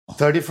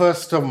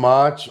31st of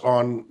March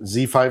on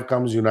Z5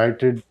 comes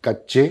United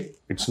Kacche.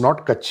 It's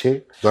not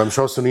Kacche, so I'm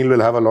sure Sunil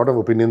will have a lot of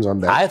opinions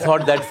on that. I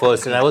thought that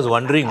first, and I was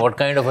wondering what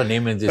kind of a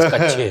name is this,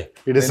 Kacche.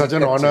 It is such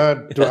an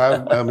honor to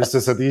have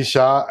Mr. Satish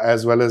Shah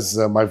as well as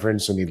my friend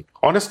Sunil.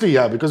 Honestly,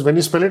 yeah, because when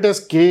you spell it as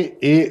Kachche,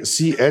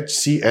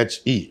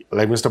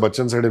 like Mr.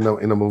 Bachchan said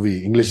in a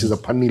movie, English is a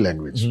funny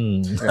language.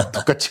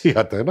 तो कच्चे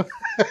आता है ना.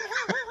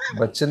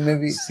 बच्चन में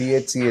भी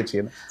CH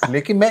है ना,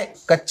 लेकिन मैं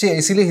कच्चे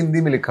इसीलिए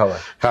हिंदी में लिखा हुआ है.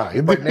 हाँ,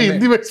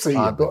 हिंदी में सही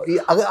है. तो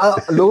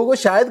अगर लोगों को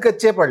शायद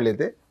कच्चे पढ़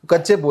लेते,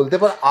 कच्चे बोलते,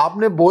 पर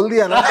आपने बोल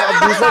दिया ना तो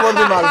अब दूसरा वर्ड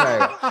दिमाग में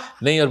आएगा.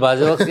 नहीं, और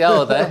बाज़ वक्त क्या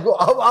होता है,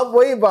 अब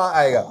वही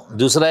आएगा.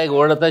 दूसरा एक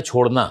वर्ड आता है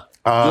छोड़ना,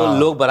 जो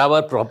लोग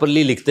बराबर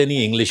प्रॉपरली लिखते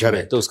नहीं इंग्लिश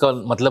में, तो उसका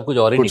मतलब कुछ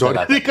और ही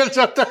निकल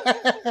जाता है.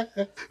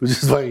 Which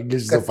is why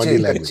English is a funny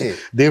language.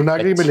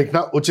 Devanagari में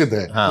लिखना उचित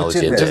है.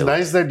 Which is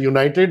nice that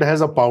United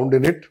has a pound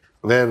in it.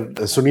 Where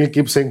Sunil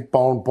keeps saying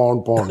pound.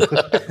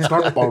 It's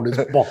not pound,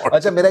 it's pound.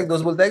 अच्छा, मेरा एक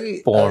दोस्त बोलता है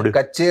कि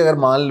कच्चे अगर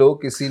मान लो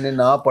किसी ने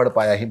ना पढ़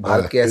पाया,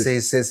 भारत के ऐसे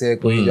हिस्से से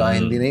कोई जहाँ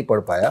हिंदी नहीं पढ़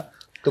पाया,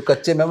 तो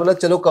कच्चे में बोला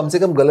चलो कम से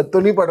कम गलत तो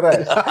नहीं पढ़ रहा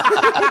है.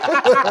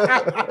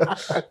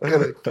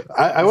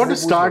 I want to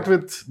start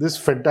with this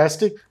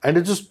fantastic, and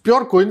it's just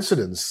pure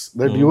coincidence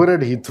that you were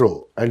at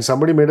Heathrow and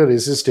somebody made a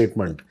racist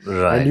statement.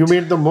 Right. And you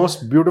made the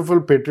most beautiful,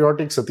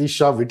 patriotic Satish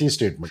Shah witty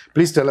statement.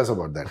 Please tell us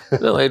about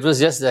that. No, it was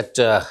just that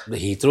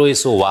the Heathrow is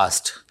so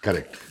vast.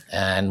 Correct.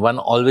 And one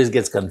always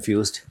gets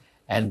confused.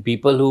 And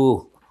people who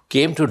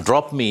came to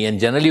drop me, and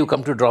generally who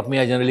come to drop me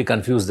are generally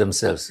confused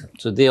themselves.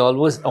 So they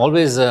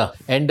always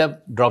end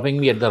up dropping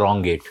me at the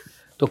wrong gate.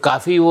 तो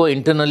काफ़ी वो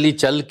internally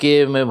चल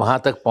के मैं वहाँ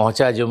तक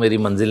पहुँचा जो मेरी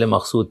मंजिल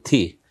मकसूद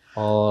थी.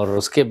 और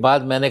उसके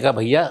बाद मैंने कहा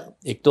भैया,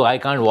 एक तो I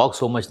can't walk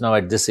so much now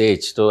at this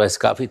age, तो ऐसे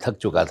काफ़ी थक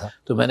चुका था.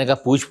 तो मैंने कहा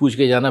पूछ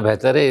के जाना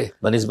बेहतर है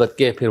बनिस्बत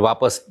के फिर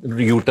वापस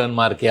यू टर्न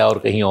मार के आओ और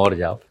कहीं और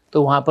जाओ.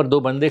 तो वहाँ पर 2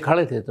 बंदे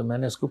खड़े थे, तो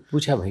मैंने उसको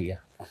पूछा भैया,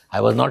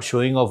 I was not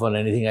showing off on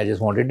anything, I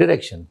just wanted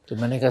direction. तो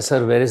मैंने कहा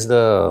sir where is the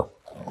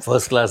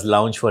first class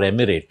lounge for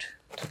emirate.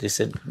 They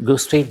said go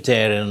straight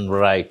there and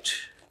right.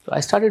 So I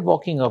started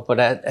walking up, but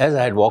as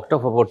I had walked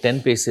up about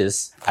 10 paces,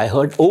 I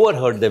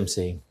overheard them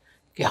saying,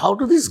 okay, how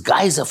do these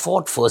guys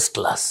afford first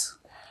class?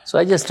 So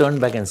I just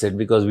turned back and said,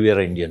 because we are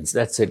Indians.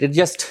 That's it. It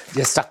just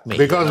stuck me.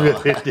 Because we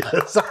are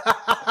Indians.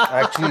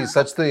 Actually,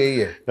 सच तो यही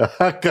है.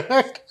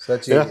 Correct.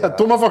 सच यही है.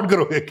 तुम afford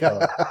करोगे क्या?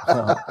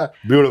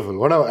 Beautiful.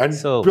 Whatever. And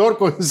pure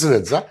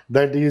coincidence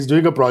that he is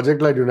doing a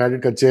project like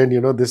United Kacche, and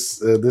you know this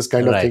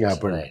kind of thing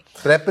happened. Right.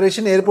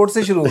 Preparation airport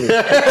से शुरू हुई.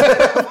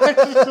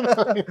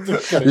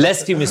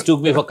 Lest he mistook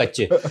me for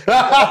Kacche.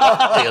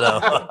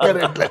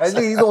 Correct.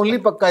 Actually, he's the only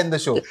पक्का in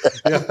the show.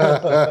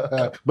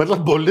 मतलब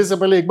बोलने से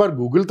पहले एक बार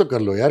Google तो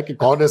कर लो यार कि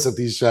कौन है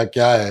सतीश शाह,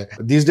 क्या है.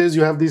 These days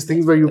you have these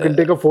things where you can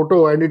take a photo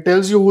and it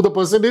tells you who the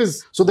person is.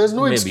 So there's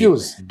no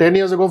excuse. 10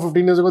 years ago,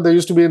 15 years ago, there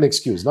used to be an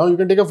excuse. Now you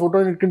can take a photo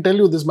and it can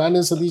tell you this man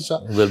is Satish Shah.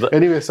 Well,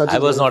 anyway, I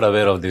was not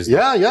aware of this.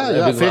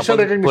 Yeah.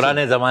 Facial recognition.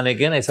 पुराने ज़माने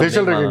के ना.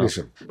 Facial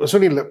recognition.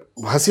 Sunil,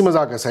 हंसी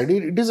मजाक aside,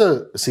 it is a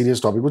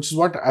serious topic, which is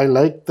what I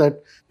like,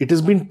 that it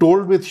has been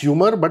told with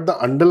humor, but the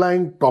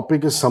underlying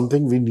topic is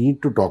something we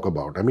need to talk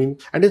about. I mean,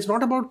 and it's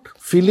not about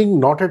feeling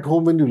not at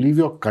home when you leave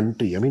your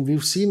country. I mean,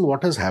 we've seen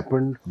what has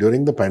happened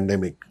during the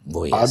pandemic.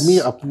 आदमी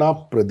अपना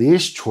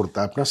प्रदेश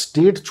छोड़ता है, अपना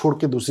state छोड़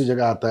के दूसरी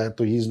जगह आता है,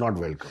 तो he is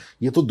not welcome.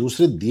 ये तो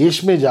दूसरे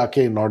देश में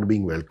जाके not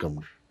being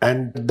welcomed.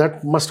 And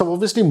that must have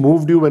obviously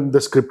moved you when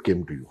the script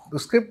came to you. The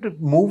script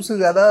moves से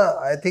ज़्यादा,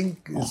 I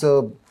think, it's a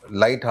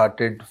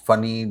light-hearted,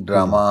 funny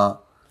drama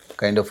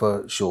kind of a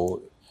show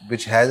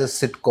which has a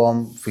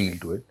sitcom feel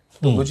to it.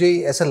 तो मुझे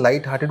ऐसा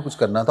light hearted कुछ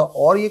करना था,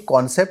 और ये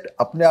कॉन्सेप्ट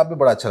अपने आप में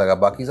बड़ा अच्छा लगा.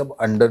 बाकी सब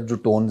अंडर जो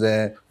टोन्स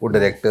हैं वो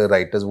डायरेक्टर,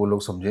 राइटर्स, वो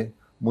लोग समझे.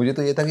 मुझे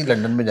तो ये था कि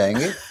लंदन में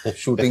जाएंगे,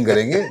 शूटिंग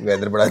करेंगे,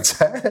 वेदर बड़ा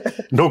अच्छा है,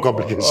 नो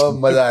कॉम्प्लिकेशन, और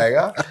मजा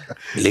आएगा.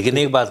 लेकिन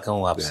एक बात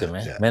कहूँ आपसे,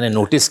 मैंने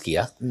नोटिस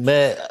किया,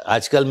 मैं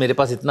आजकल मेरे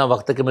पास इतना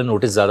वक्त है कि मैं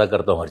नोटिस ज़्यादा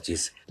करता हूँ हर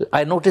चीज़.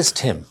 I noticed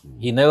him,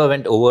 he never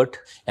went overt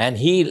and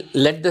he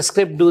let the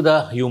script do the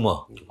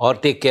humour और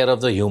take care of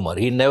the humour.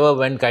 He never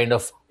went kind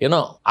of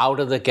out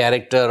of the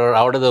character or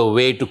out of the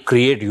way to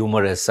create humor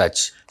as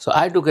such. So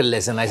I took a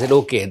lesson. I said,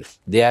 okay,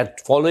 they are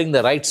following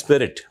the right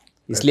spirit.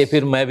 इसलिए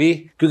फिर मैं भी,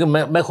 क्योंकि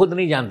मैं खुद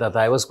नहीं जानता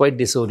था, I was quite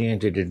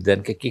disoriented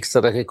then कि किस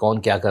तरह के कौन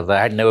क्या कर रहा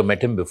है. I had never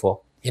met him before.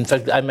 In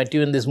fact, I met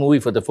you in this movie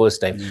for the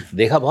first time.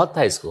 देखा बहुत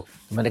था इसको.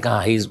 मैंने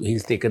कहा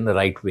he's taken the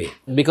right way.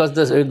 Because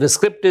the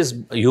script is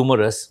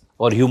humorous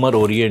or humor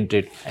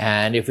oriented,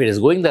 and if it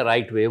is going the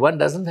right way,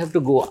 one doesn't have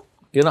to go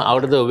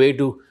out of the way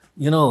to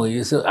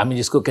I mean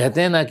जिसको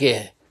कहते हैं ना कि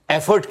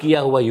effort किया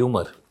हुआ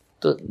humor.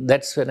 So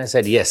that's when I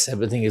said yes,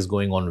 everything is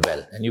going on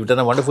well, and you've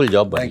done a wonderful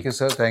job, buddy. Thank you,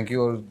 sir. Thank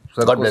you.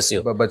 और God bless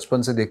you.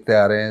 बचपन से देखते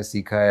आ रहे हैं,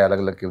 सीखा है अलग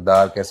अलग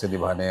किरदार कैसे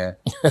निभाने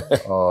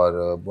हैं, और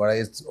बड़ा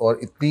और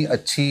इतनी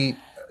अच्छी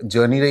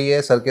जर्नी रही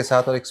है सर के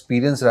साथ, और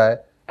एक्सपीरियंस रहा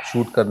है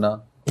शूट करना.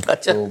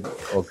 अच्छा.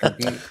 तो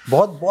क्योंकि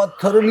बहुत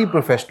थॉरली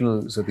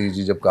प्रोफेशनल सतीश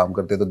जी जब काम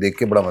करते हैं तो देख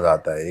के बड़ा मजा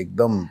आता है.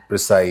 एकदम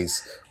प्रिसाइज,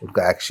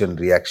 उनका एक्शन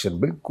रिएक्शन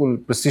बिल्कुल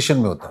प्रिसिशन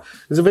में होता है.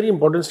 It's a very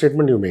important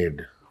statement you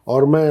made.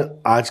 और मैं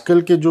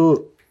आजकल के जो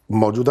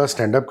मौजूदा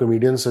stand-up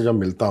comedians से जब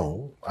मिलता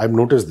हूँ, I've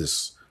noticed this.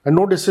 And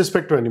no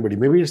disrespect to anybody.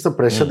 Maybe it's the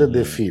pressure that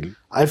they feel.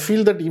 I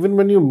feel that even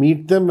when you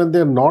meet them, when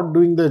they're not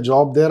doing their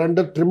job, they're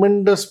under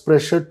tremendous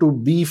pressure to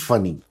be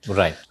funny.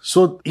 Right.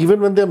 So even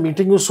when they're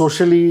meeting you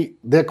socially,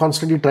 they're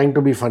constantly trying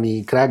to be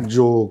funny, crack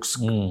jokes,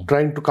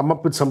 trying to come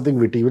up with something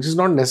witty, which is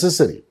not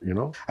necessary. You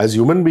know, as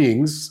human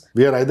beings,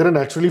 we are either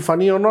naturally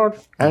funny or not,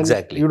 and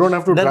Exactly. you don't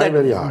have to Then try that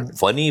very hard.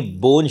 Funny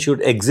bone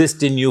should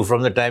exist in you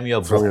from the time you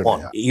are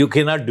born. You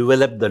cannot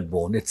develop that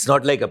bone. It's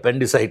not like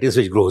appendicitis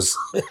which grows.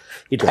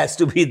 It has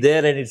to be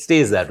there and it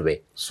stays that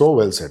way. So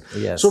well said.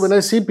 Yes. So when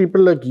I see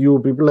people like you,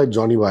 people like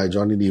Johnny Y,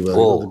 Johnny Lever, you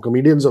know, the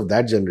comedians of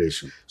that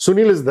generation,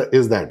 Sunil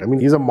is that. I mean,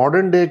 he's a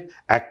modern day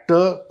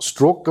actor,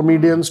 stroke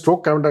comedian,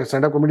 stroke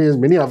stand-up comedian, has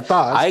many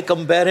avatars. I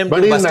compare him but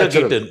to he's Buster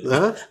natural. Keaton.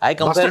 Huh? I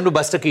compare him to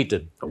Buster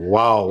Keaton.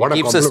 Wow, what He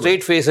a keeps compliment. a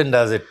straight face and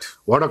does it.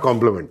 What a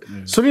compliment.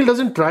 Sunil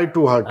doesn't try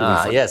too hard to be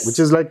funny, yes. which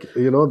is like,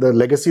 you know, the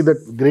legacy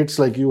that greats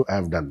like you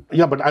have done.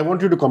 Yeah, but I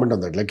want you to comment on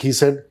that. Like he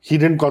said, he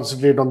didn't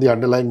concentrate on the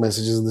underlying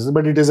messages in this,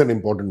 but it is an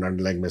important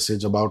underlying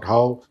message about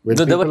how when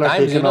So there people were are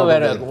times, taken you know,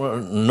 out of where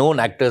known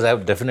actors, I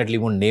definitely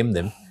won't name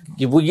them,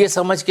 कि वो ये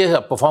समझ के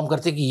perform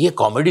करते कि ये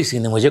comedy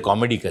scene है, मुझे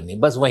कॉमेडी करनी,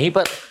 बस वहीं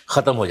पर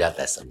खत्म हो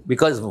जाता है सब.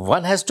 Because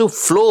one has to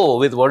flow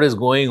with what is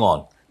going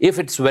on. If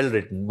it's well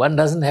written, one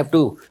doesn't have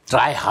to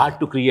try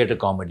hard to create a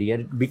comedy,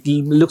 and it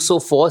looks so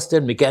forced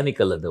and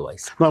mechanical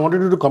otherwise. Now, I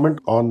wanted you to comment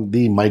on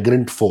the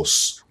migrant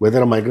force,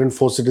 whether a migrant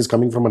force it is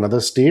coming from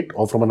another state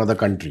or from another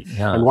country,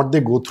 and what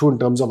they go through in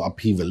terms of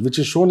upheaval, which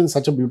is shown in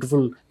such a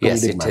beautiful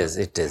Yes, comedic manner.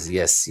 it is.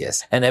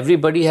 Yes. And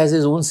everybody has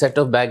his own set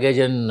of baggage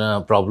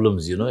and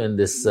problems, you know, in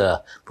this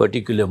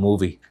particular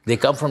movie. They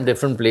come from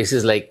different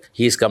places, like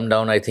he's come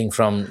down, I think,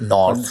 from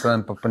north.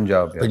 From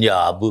Punjab. Yeah.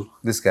 Punjab.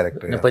 This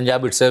character. Yeah.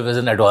 Punjab itself is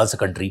an advanced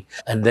country.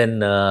 And then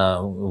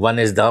one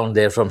is down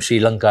there from Sri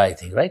Lanka, I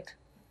think, right?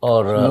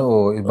 Or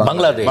No,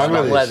 Bangladesh.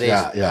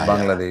 Yeah.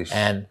 Bangladesh.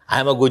 And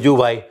I'm a Guju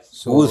bhai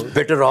who's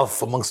better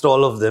off amongst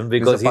all of them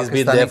because he's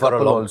been there for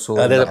a long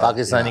time. There's a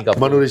Pakistani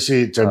couple.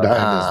 Hrishi, Chadda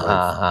and his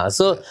wife.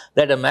 So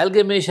that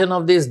amalgamation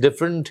of these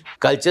different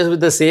cultures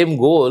with the same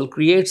goal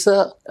creates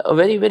a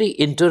very, very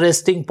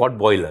interesting pot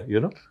boiler,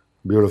 you know.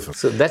 Beautiful.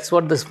 So that's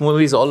what this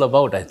movie is all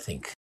about, I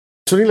think.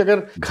 Sunil,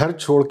 अगर घर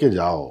छोड़ के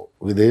जाओ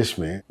विदेश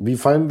में, we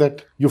find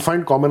that you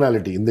find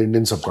commonality in the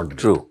Indian subcontinent.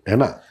 True. है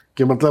ना?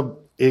 कि मतलब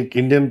एक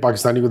इंडियन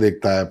पाकिस्तानी को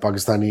देखता है,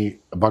 पाकिस्तानी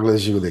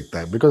बांग्लादेशी को देखता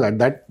है, because at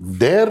that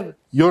there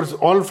you're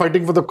all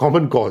fighting for the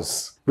common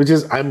cause, which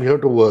is I'm here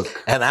to work.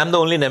 And I'm the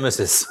only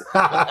nemesis.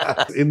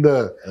 In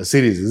the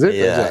series, is it?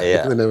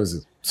 Yeah. The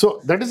nemesis.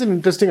 So that is an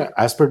interesting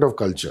aspect of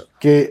culture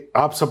कि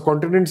आप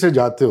subcontinent से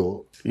जाते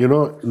हो, you know,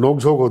 नोक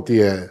झोंक होती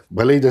है,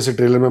 भले ही जैसे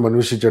ट्रेलर में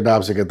मनुष्य चड्ढा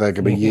आपसे कहता है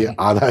कि भाई ये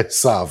आधा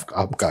हिस्सा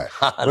आपका है,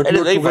 but That is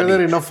you're very together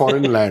funny. in a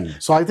foreign land.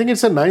 So I think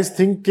it's a nice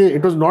thing कि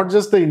it was not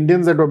just the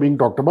Indians that were being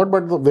talked about,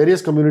 but the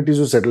various communities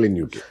who settle in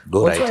UK.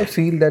 Also, I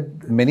feel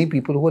that many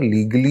people who are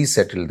legally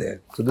settled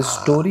there. So the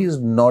story is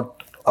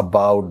not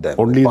about them.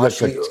 Only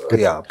partially,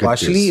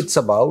 partially it's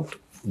about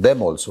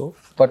them also,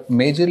 but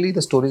majorly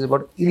the story is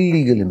about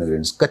illegal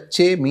immigrants.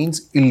 Kacche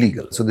means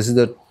illegal. So this is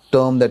the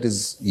term that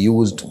is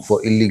used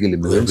for illegal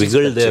immigrants.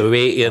 Wiggle their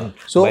way in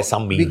by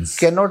some means.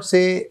 We cannot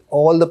say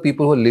all the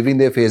people who are living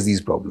there face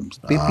these problems.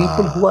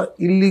 People who are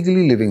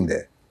illegally living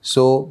there.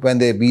 So when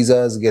their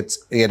visas get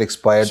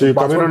expired, So you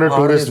come in on a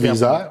tourist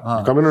visa,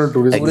 you come in on a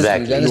tourist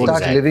Exactly. visa and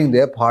start living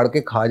there, फाड़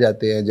के खा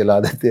जाते हैं, जला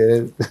देते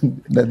हैं,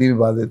 नदी में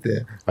बहा देते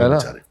हैं, है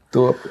ना?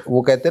 तो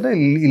वो कहते हैं ना,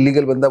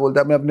 इलीगल बंदा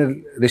बोलता है मैं अपने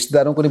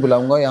रिश्तेदारों को नहीं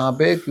बुलाऊंगा यहाँ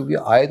पे, क्योंकि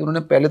आए तो उन्होंने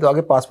पहले तो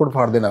आगे पासपोर्ट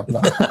फाड़ देना अपना.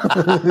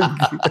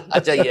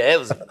 अच्छा ये है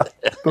उसमें.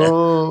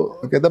 तो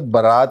कहता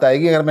बारात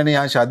आएगी, अगर मैंने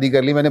यहाँ शादी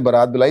कर ली, मैंने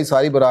बारात बुलाई,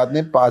 सारी बारात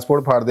ने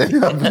पासपोर्ट फाड़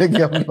देंगे अपने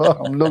कि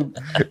हम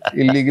लोग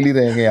इलीगली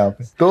रहेंगे यहाँ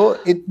पे. तो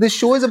this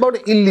show is about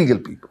illegal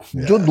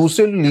people. जो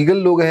दूसरे लीगल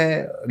लोग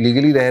हैं,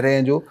 लीगली रह रहे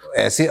हैं, जो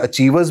ऐसे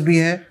अचीवर्स भी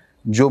हैं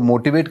जो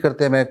मोटिवेट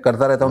करते हैं. मैं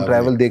करता रहता हूँ,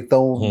 ट्रैवल देखता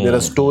हूँ. There are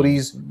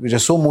stories which are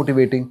so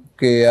motivating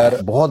कि यार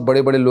बहुत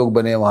बड़े बड़े लोग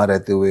बने वहाँ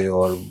रहते हुए,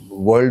 और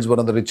world's one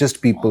of the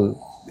richest people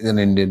in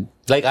Indian.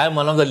 Like I'm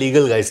one of the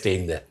legal guys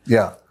staying there.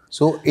 या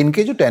सो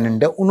इनके जो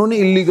टेनेंट है उन्होंने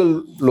इलीगल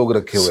लोग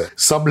रखे हुए हैं.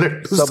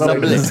 सबलेट तो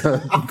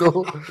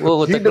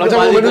वो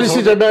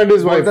मनुष्य Chadha and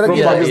his wife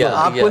from Pakistan.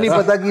 आपको नहीं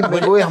पता कि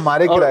वो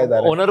हमारे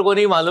किराएदार है. ओनर को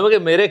नहीं मालूम है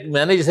कि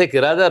मैंने जिसे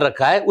किराएदार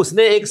रखा है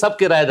उसने एक सब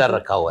किराएदार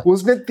रखा हुआ है.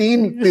 उसने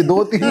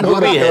दो तीन दो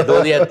भी है,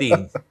 2 या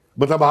 3.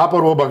 मतलब आप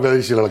और वो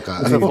बांग्लादेशी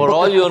लड़का. For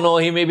all you know,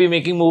 he may be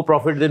making more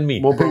profit than me.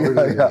 More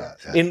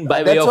probably, In by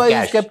way That's of why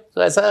cash.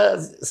 So ऐसा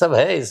सब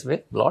है इसमें,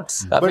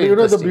 lots. But you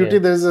know the beauty,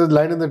 there's a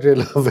line in the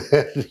trailer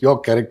where your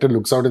character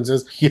looks out and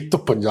says, "ये तो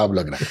पंजाब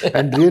लग रहा है."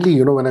 And really,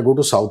 you know, when I go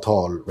to South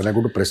Hall, when I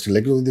go to Preston,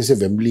 like they say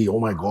Wembley,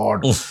 oh my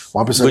God,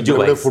 वहाँ पे सारे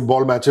बड़े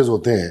football matches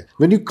होते हैं.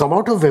 When you come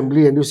out of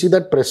Wembley and you see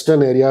that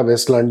Preston area,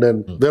 West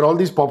London, where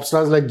all these pop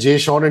stars like Jay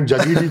Sean and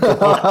Jaggi Ji,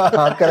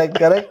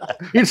 correct.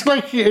 it's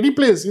like any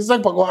place. It's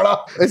like Pakwara.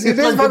 it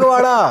is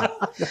Phagwara.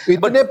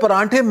 इतने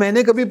पराठे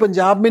मैंने कभी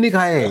पंजाब में नहीं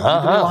खाए,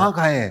 वहाँ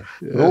खाए हैं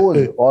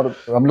रोज. और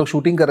हम लोग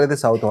शूटिंग कर रहे थे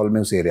साउथ हॉल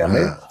में उस एरिया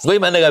में. वही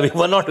मैंने कहा, we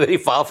were not very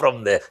far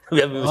from there. We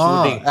were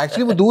shooting.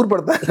 Actually वो दूर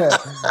पड़ता है.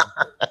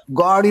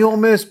 गाड़ियों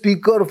में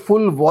स्पीकर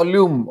फुल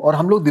वॉल्यूम, और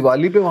हम लोग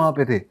दिवाली पे वहां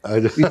पे थे.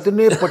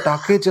 इतने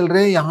पटाखे चल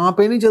रहे हैं, यहाँ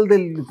पे नहीं चलते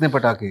इतने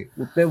पटाखे,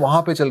 उतने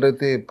वहां पे चल रहे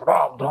थे.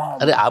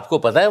 अरे आपको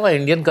पता है वहाँ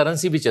इंडियन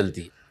करेंसी भी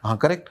चलती है. हाँ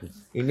करेक्ट,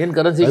 इंडियन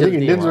करेंसी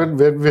चलती है.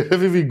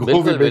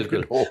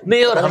 बिल्कुल.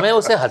 नहीं, और हमें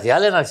उसे हथिया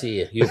लेना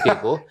चाहिए यूके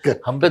को.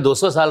 हम पे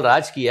 200 साल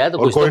राज किया है, तो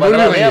कुछ तो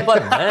बदला है अपन.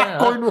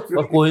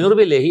 और कोहिनूर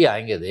भी ले ही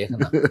आएंगे,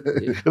 देखना.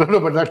 No,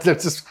 but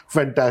that's just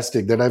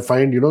fantastic that I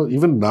find,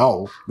 even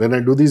now when I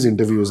do these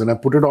interviews and I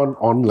put it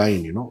online,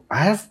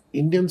 I have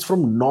Indians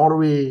from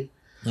Norway,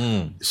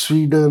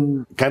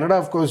 Sweden, Canada,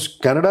 of course,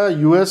 Canada,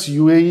 US,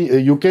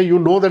 UAE, UK,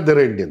 that there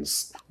are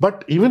Indians.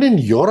 But even in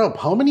Europe,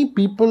 how many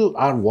people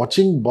are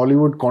watching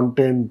Bollywood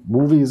content,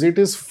 movies? It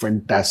is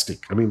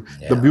fantastic. I mean,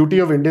 the beauty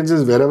of Indians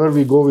is wherever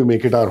we go, we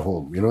make it our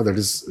home. That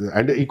is,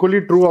 and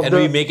equally true of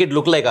we make it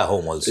look like a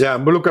home also. Yeah,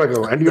 look like a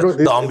home. And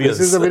this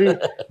is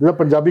the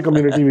Punjabi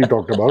community we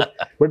talked about.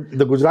 But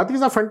the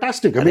Gujaratis are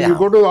fantastic. I mean, you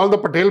go to all the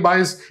Patel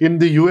Bhais in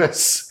the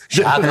US.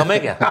 Shah कम है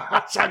क्या?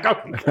 शाह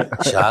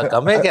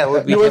कम है क्या?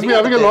 You must be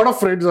having a lot of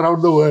friends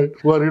around the world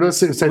who are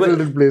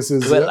settled in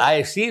places. Well,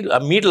 I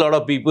meet a lot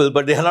of people,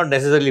 but they are not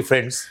necessarily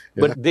friends.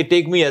 But they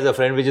take me as a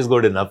friend, which is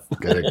good enough.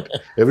 Correct.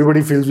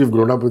 Everybody feels we've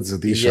grown up with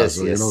Satish. Yes,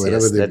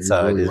 that's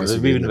how it is.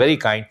 We've been very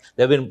kind.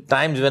 There have been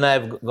times when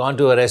I've gone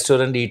to a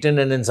restaurant, eaten,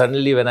 and then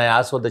suddenly when I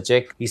asked for the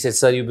check, he said,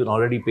 "Sir, you've been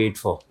already paid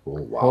for."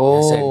 Oh, wow.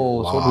 Oh, so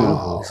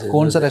beautiful.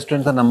 कौन सा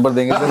restaurant का number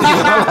देंगे?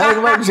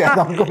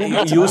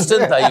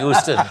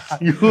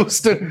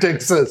 Houston,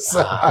 Texas.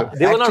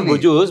 They were not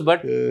gujus,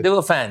 but they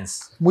were fans.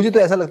 मुझे तो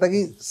ऐसा लगता है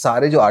कि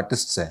सारे जो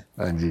आर्टिस्ट्स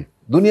हैं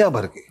दुनिया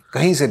भर के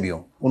कहीं से भी हो,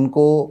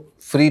 उनको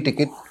free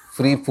ticket,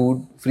 free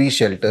food, free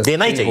shelter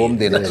देना ही चाहिए. होम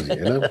देना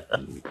चाहिए.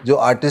 जो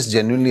आर्टिस्ट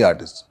जेन्युइनली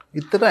आर्टिस्ट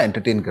इतना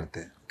एंटरटेन करते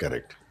हैं,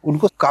 करेक्ट,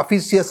 उनको काफी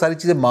सारी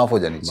चीजें माफ हो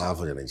जानी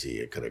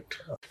चाहिए. Correct.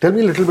 Tell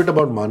me little bit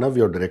about Manav,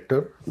 your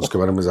director. उसके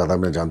बारे में ज्यादा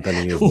मैं जानता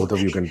नहीं है. Both of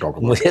you can talk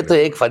about. मुझे तो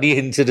एक फनी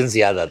इंसिडेंस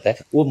याद आता है.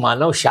 वो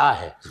मानव शाह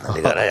है.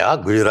 मैंने कहा यार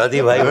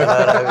गुजराती भाई बना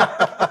रहा है.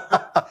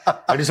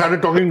 I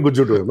decided talking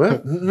Guju to him.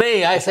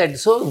 नहीं, I said,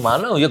 so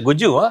मानव ये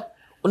गुज्जू? हाँ,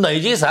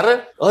 नहीं जी सर.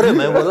 अरे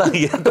मैं बोला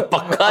ये तो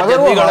पक्का. अगर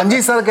वो हाँ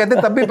जी सर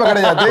कहते तब भी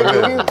पकड़े जाते,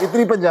 क्योंकि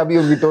इतनी पंजाबी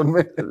होगी टोन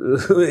में.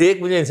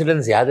 एक मुझे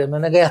इंसिडेंस याद है.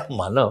 मैंने कहा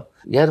मानव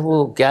यार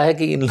वो क्या है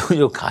कि इन लोग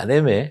जो खाने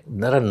में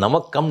जरा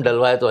नमक कम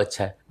डलवाए तो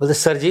अच्छा है. बोलते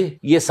सर जी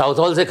ये साउथ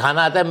हॉल से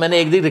खाना आता है, मैंने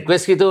एक दिन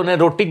रिक्वेस्ट की तो उन्हें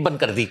रोटी बंद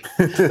कर दी.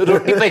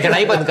 रोटी पे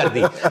चढ़ाई बंद कर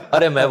दी.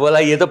 अरे मैं बोला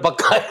ये तो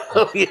पक्का है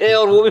ये,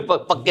 और वो भी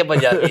पक्के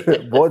पंजाबी.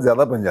 बहुत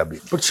ज्यादा पंजाबी.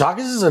 बट शाह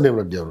किसी से नहीं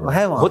लग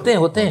गया.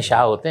 होते हैं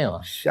शाह होते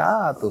हैं.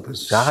 शाह तो फिर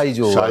शाह ही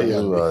जो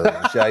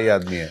शाही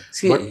आदमी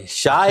है.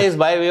 Shah is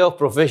by way of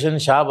profession,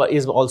 Shah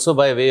is also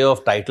by way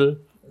of title.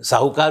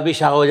 साहूकार भी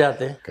शाह हो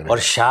जाते हैं. और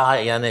शाह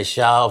यानी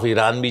शाह ऑफ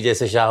ईरान भी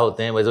जैसे शाह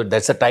होते हैं.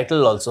 That's a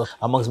title also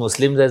amongst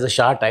Muslims. There is a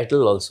Shah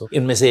title also.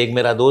 इनमें से एक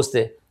मेरा दोस्त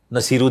है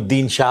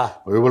नसीरुद्दीन शाह.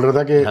 वो बोल रहा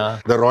था कि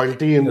the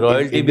royalty in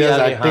India's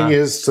acting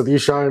is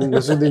Satish Shah and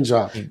Naseeruddin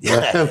Shah.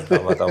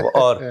 बताओ.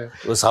 और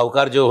वो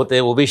साहूकार जो होते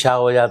हैं वो भी शाह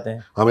हो जाते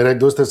हैं. हाँ, मेरा एक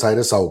दोस्त है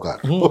साइरस साहूकार.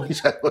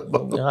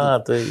 हाँ,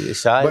 तो ये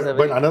Shah.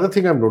 But another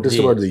thing I've noticed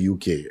about the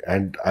UK,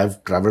 and I've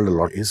traveled a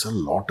lot, is a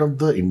lot of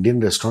the Indian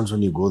restaurants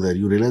when you go there,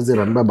 you realize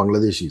they're run by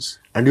Bangladeshis.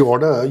 And you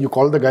order, you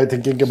call the guy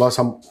thinking कि बस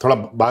हम थोड़ा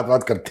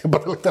बात करते हैं,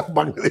 पता लगता है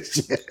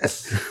बांग्लादेशी है.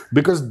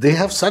 Because they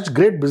have such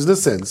great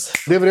business sense.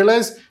 They've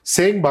realized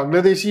saying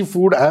Bangladeshi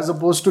food as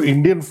opposed to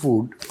Indian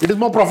food, it is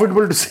more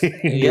profitable to say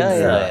Indian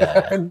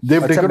food.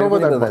 They've taken over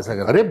that.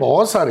 अरे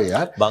बहुत सारे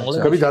यार.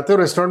 कभी जाते हो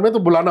रेस्टोरेंट में तो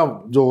बुलाना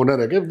जो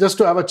ओनर है कि just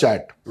to have a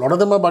chat. A lot of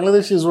them are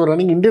Bangladeshis who are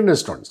running Indian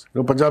restaurants,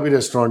 Punjabi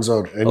restaurants or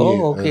any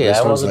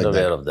restaurants like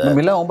that. मैं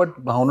मिला हूँ, बट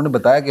उन्होंने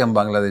बताया कि हम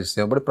बांग्लादेश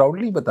से हैं, बड़े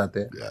प्राउडली बताते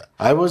हैं.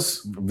 I was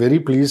very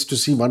pleased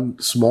to see one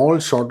small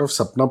shot of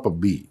Sapna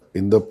Pabbi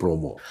in the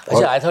promo.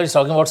 अच्छा, I thought he's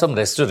talking about some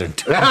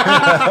restaurant.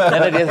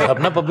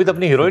 सपना पब्बी तो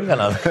अपनी हीरोइन का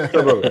नाम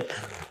है.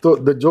 तो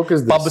the joke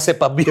is this. Pub से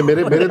पब्बी. कि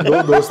मेरे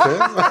दो दोस्त हैं.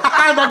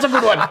 That's a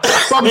good one.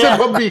 Pub से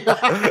पब्बी.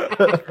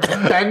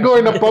 Tango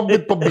in a pub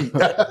with पब्बी.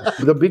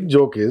 The big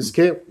joke is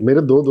कि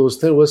मेरे दो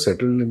दोस्त हैं, वो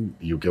settled in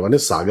UK. One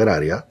is Sagar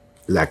Arya,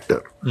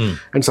 actor,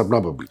 and Sapna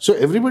Pabbi. So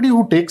everybody who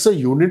takes a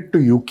unit to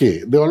UK,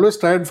 they always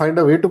try and find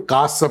a way to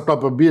cast Sapna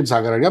Pabbi and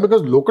Sagar Arya,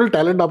 because local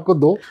talent आपको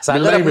दो.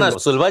 सागर अपना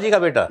सुलभा जी का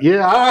बेटा.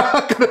 Yeah,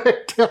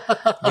 correct.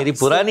 मेरी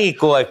पुरानी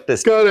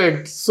co-actress.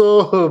 Correct. So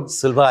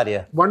Sulabha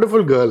Arya.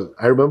 Wonderful girl.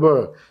 I remember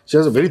she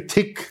has a very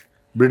thick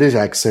British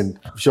accent.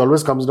 She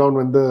always comes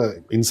down when the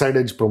inside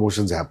edge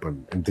promotions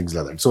happen and things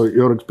like that. So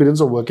your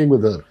experience of working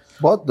with her.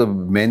 बहुत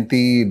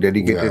मेहनती,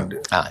 dedicated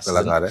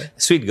कलाकार है.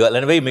 Sweet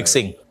girl and very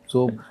mixing.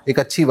 So एक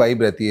अच्छी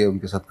vibe रहती है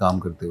उनके साथ काम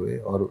करते हुए,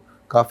 और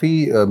काफी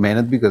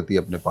मेहनत भी करती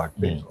है अपने पार्ट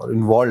पे, और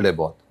इन्वॉल्व है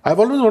बहुत.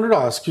 I've always wanted to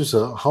ask you,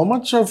 sir, how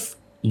much of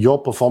your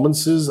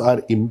performances are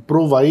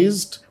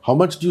improvised? How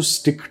much do you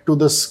stick to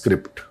the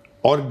script?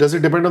 Or does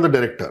it depend on the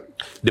director?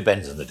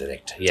 Depends on the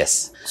director,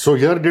 yes. So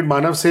here did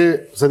Manav say,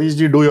 Satish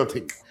ji, do your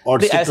thing? Or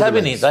stick to ऐसा the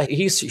भी lines? नहीं था.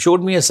 He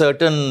showed me a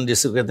certain,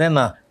 जिसे कहते हैं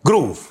ना,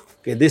 groove.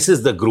 Okay, this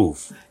is the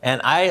groove.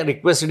 And I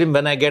requested him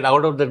when I get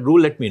out of the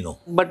groove, let me know.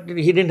 But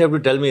he didn't have to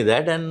tell me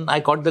that. And I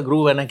caught the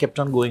groove and I kept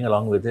on going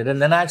along with it.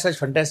 And then I had such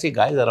fantastic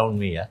guys around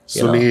me. Yeah.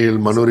 Sunil,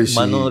 Manu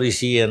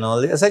Hrishi and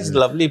all. They're such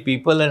lovely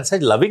people and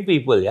such loving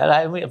people. Yeah.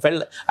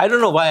 I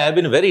don't know why. I've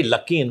been very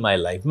lucky in my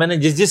life. मैंने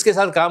जिसके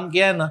साथ काम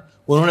किया है ना,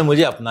 उन्होंने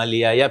मुझे अपना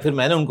लिया या फिर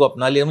मैंने उनको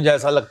अपना लिया. मुझे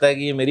ऐसा लगता है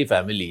कि ये मेरी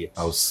फैमिली है.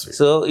 How sweet.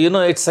 So,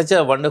 it's such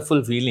a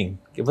wonderful feeling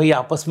कि भाई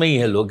आपस में ही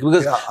है लोग.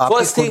 Because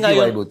first thing I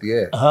vibe होती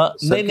है. हाँ,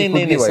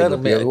 नहीं सर,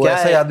 वो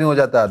ऐसा ही आदमी हो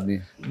जाता है आदमी.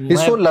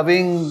 He's so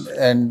loving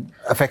and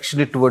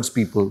affectionate towards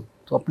people.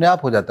 तो अपने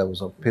आप हो जाता है वो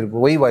सब. फिर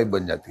वही वाइब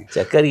बन जाती है.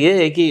 चक्कर ये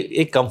है कि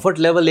एक कंफर्ट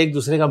लेवल एक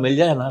दूसरे का मिल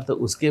जाए ना, तो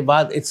उसके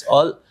बाद it's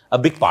all a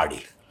big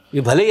party.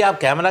 ये भले ही आप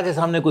कैमरा के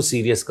सामने कुछ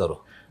सीरियस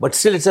करो, but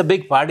still it's a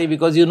big party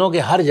because you know कि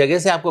हर जगह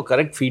से आपको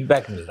करेक्ट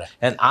फीडबैक मिल रहा है.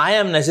 And I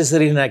am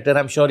necessary in actor,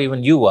 I am sure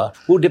even you are,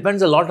 who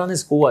depends a lot on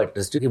his को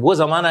आर्टिस्ट. वो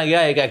जमाना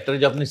गया एक एक्टर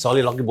जो अपनी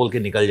सॉलिड लॉक बोल के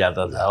निकल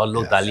जाता था और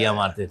लोग तालियां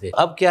मारते थे.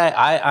 अब क्या है,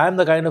 I am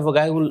the kind of a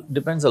guy who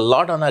depends a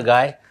lot on a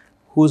guy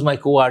who is my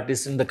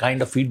co-artist and the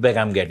kind of feedback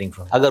I'm getting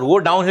from. अगर वो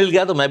डाउनहिल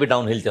गया तो मैं भी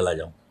डाउनहिल चला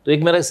जाऊँ. तो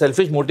एक मेरा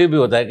सेल्फिश मोटिव भी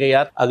होता है कि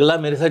यार अगला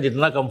मेरे साथ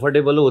जितना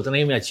कंफर्टेबल हो उतना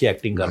ही मैं अच्छी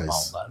एक्टिंग कर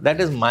पाऊंगा.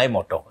 दैट इज माय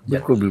मोटो.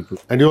 बिल्कुल.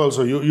 And you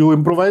also, you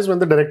improvise when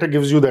the director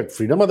gives you that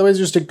freedom, otherwise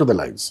you stick to the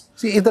lines.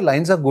 See, if the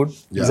lines are good,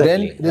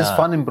 then it is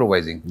fun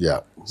improvising.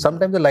 Yeah.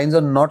 Sometimes the lines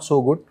are not so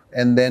good,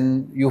 and then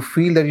you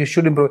feel that you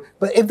should improve.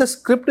 But if the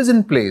script is in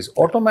place,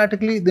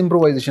 automatically the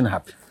improvisation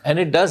happens. And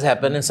it does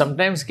happen. And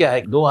sometimes क्या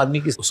है, दो आदमी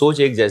की सोच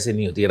एक जैसे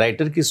नहीं होती.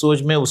 राइटर की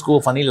सोच में उसको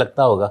फनी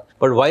लगता होगा,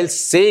 but while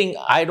saying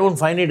I don't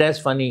find it as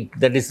funny,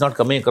 that is not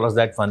coming across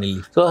that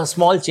funnily. So a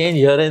small change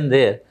here and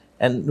there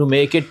and to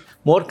make it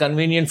more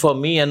convenient for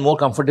me and more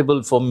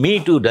comfortable for me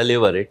to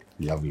deliver it.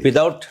 Lovely.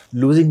 Without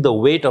losing the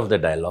weight of the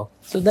dialogue.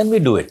 So then we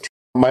do it.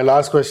 My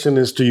last question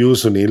is to you,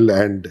 Sunil,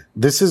 and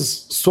this is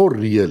so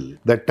real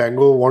that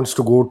Tango wants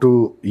to go to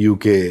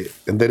UK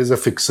and there is a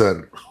fixer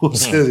who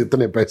says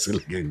itne paise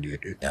lagenge.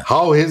 Yeah.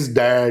 How his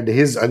dad,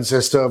 his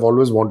ancestor have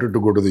always wanted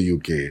to go to the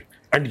UK.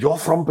 And you're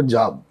from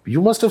Punjab.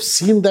 You must have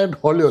seen that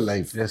all your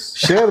life. Yes.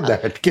 Share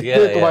that.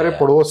 कितने तुम्हारे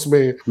पड़ोस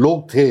में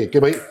लोग थे कि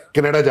भाई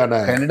Canada जाना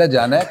है.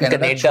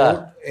 कनाडा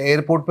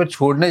एयरपोर्ट पे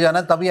छोड़ने जाना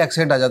है, तभी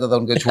एक्सीडेंट आ जाता था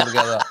उनके. छोड़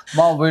गया था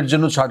माँ वेट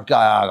जनु छाड़ के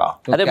आएगा.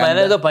 अरे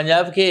मैंने तो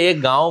पंजाब के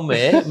एक गांव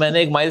में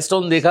मैंने एक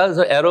माइलस्टोन देखा,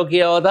 एरो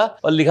किया हुआ था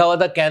और लिखा हुआ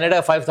था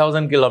कनाडा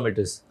 5000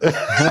 किलोमीटर्स.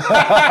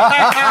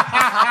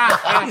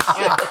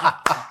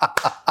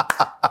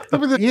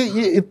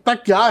 ये इतना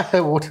क्या है?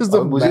 What is the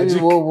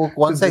magic? वो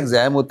कौन सा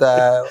एग्जाम होता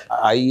है?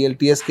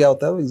 IELTS क्या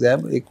होता है? वो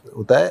एग्जाम एक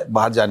होता है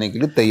बाहर जाने के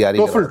लिए तैयारी.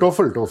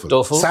 TOEFL.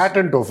 SAT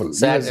and TOEFल.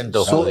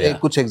 So एक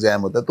कुछ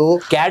एग्जाम होता है. तो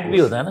कैट भी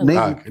होता है ना?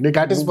 नहीं,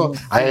 कैट इज फॉर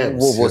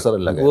IIMs. वो सर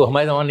अलग है. वो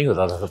हमारे जमाने नहीं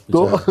होता था सब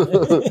तो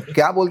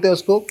क्या बोलते हैं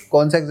उसको?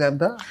 कौन सा एग्जाम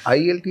था?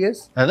 IELTS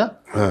है ना?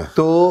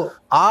 तो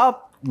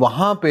आप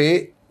वहां पे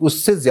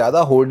उससे ज्यादा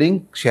होर्डिंग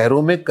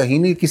शहरों में कहीं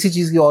नहीं, किसी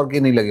चीज की और के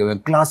नहीं लगे हुए.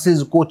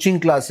 क्लासेस, कोचिंग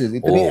क्लासेस,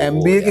 इतनी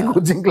MBA की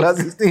कोचिंग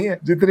क्लासेस नहीं है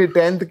जितनी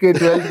 10th के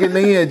 12th के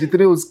नहीं है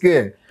जितने उसके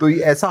है. तो ये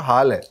ऐसा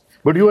हाल है.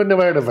 But you had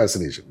never had a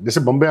fascination. जैसे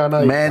बम्बे आना.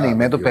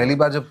 मैं तो पहली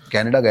बार जब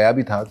कनाडा गया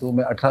भी था तो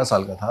मैं 18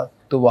 साल का था.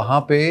 तो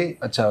वहां पे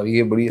अच्छा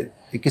ये बड़ी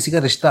किसी का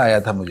रिश्ता आया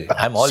था मुझे.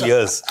 I'm all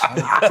ears.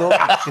 तो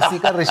किसी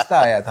का रिश्ता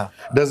आया था.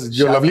 Does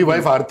your lovely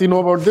wife Aarti know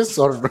about this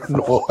or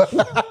no?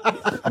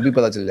 अभी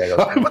पता चल जाएगा.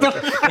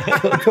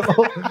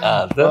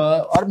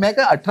 और मैं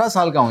क्या 18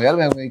 साल का हूँ यार,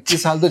 मैं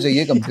 21 साल तो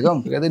चाहिए कम से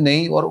कम. कहते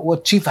नहीं, और वो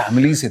अच्छी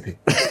फैमिली से थे.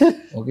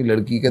 ओके,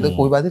 लड़की कहते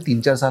कोई बात नहीं,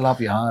 3-4 साल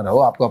आप यहाँ रहो,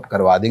 आपको आप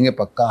करवा देंगे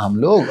पक्का हम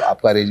लोग,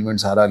 आपका अरेंजमेंट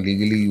सारा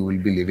legally you will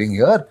be living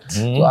here.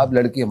 तो आप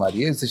लड़की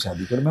हमारी है, इससे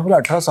शादी करो. मैं बोला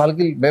 18 साल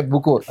की मैं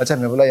बुक हो. अच्छा,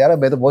 मैं बोला यार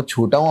मैं तो बहुत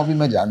छोटा हूँ अभी,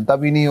 मैं जानता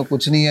भी नहीं हूँ,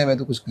 कुछ नहीं है, मैं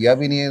तो कुछ किया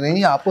भी नहीं है.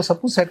 नहीं, आपको सब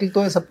कुछ सेटल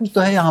तो है, सब कुछ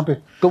तो है यहाँ पे.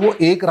 तो वो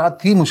एक रात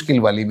थी मुश्किल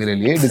वाली मेरे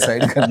लिए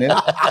डिसाइड करने में.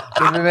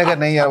 तो मैं कहा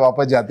नहीं यार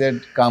वापस जाते हैं,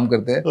 काम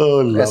करते हैं.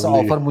 ऐसा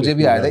ऑफर मुझे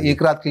भी आया था,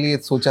 एक रात के लिए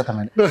सोचा था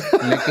मैंने,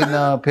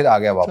 लेकिन फिर आ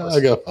गया वापस.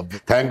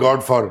 Thank God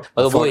for.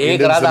 वो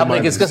एक रात आपने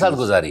किसके साथ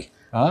गुजारी?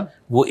 हाँ,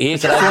 वो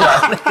एक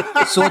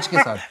रात सोच के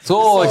साथ.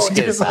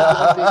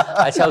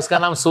 अच्छा, उसका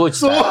नाम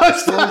सोच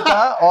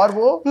था. और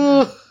वो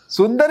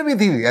सुंदर भी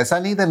थी, ऐसा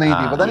नहीं था नहीं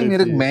थी. पता नहीं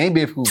मैं ही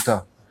बेवकूफ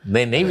था.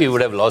 नहीं, we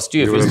would have lost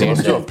you if you stayed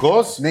there. Of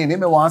course. नहीं,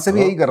 मैं वहां से भी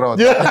यही कर रहा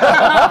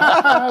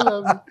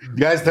होता.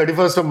 Guys,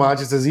 31st of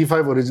March, it's a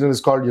Z5 original.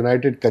 It's called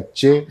United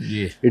Kacche.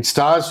 Yeah. It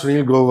stars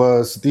Sunil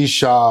Grover, Satish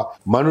Shah,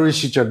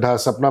 Hrishi,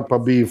 Sapna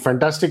Pabbi.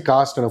 Fantastic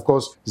cast, and of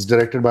course, it's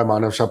directed by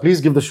Manav Shah. Please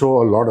give the show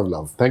a lot of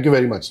love. Thank you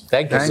very much.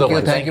 Thank you so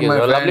much. Thank you, my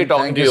It was friend. lovely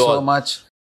talking Thank to you you all. so much.